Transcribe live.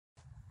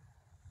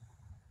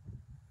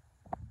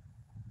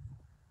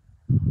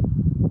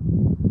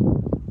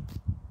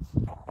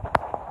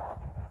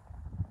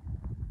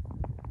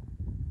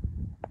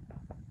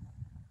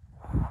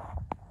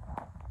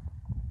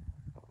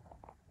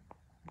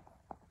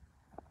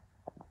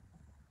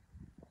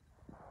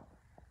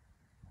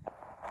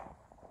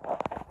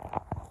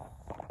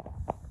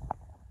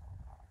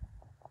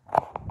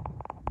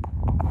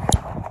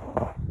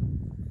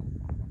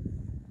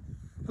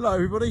Hello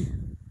everybody,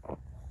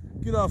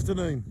 good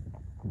afternoon.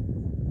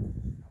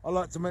 I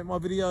like to make my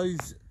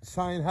videos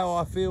saying how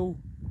I feel,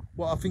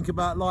 what I think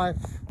about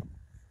life,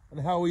 and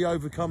how we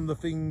overcome the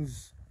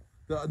things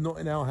that are not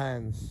in our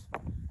hands.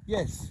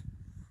 Yes,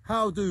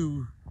 how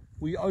do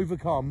we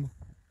overcome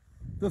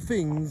the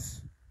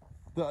things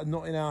that are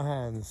not in our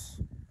hands?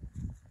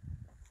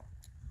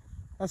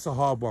 That's a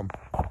hard one.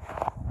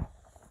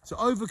 To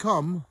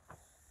overcome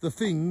the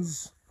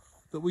things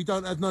that we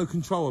don't have no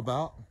control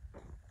about.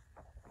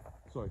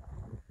 Sorry,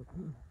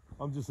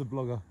 I'm just a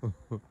blogger.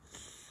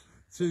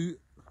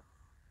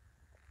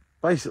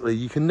 Basically,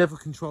 you can never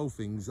control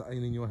things that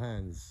ain't in your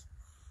hands.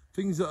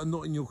 Things that are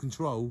not in your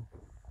control,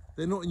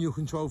 they're not in your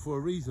control for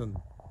a reason.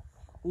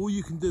 All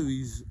you can do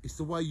is, it's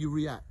the way you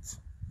react.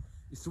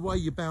 It's the way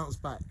you bounce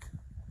back.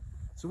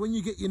 So when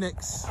you get your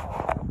next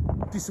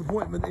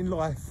disappointment in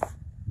life,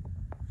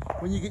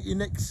 when you get your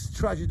next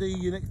tragedy,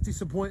 your next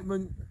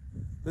disappointment,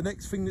 the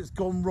next thing that's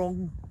gone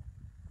wrong,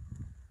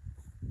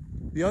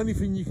 the only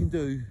thing you can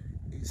do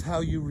is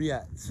how you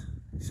react.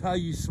 It's how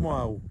you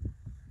smile.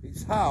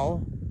 It's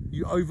how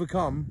you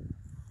overcome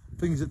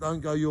things that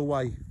don't go your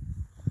way.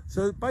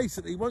 So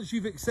basically, once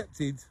you've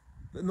accepted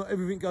that not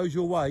everything goes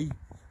your way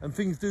and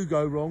things do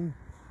go wrong,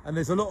 and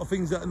there's a lot of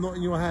things that are not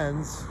in your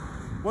hands,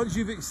 once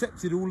you've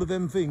accepted all of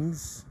them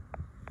things,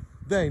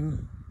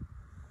 then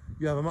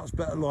you have a much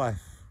better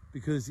life,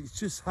 because it's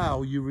just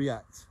how you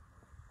react.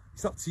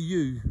 It's up to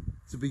you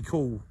to be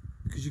cool,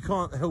 because you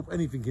can't help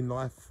anything in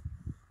life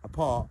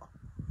apart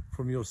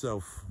from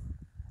yourself.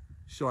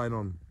 Shine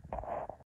on.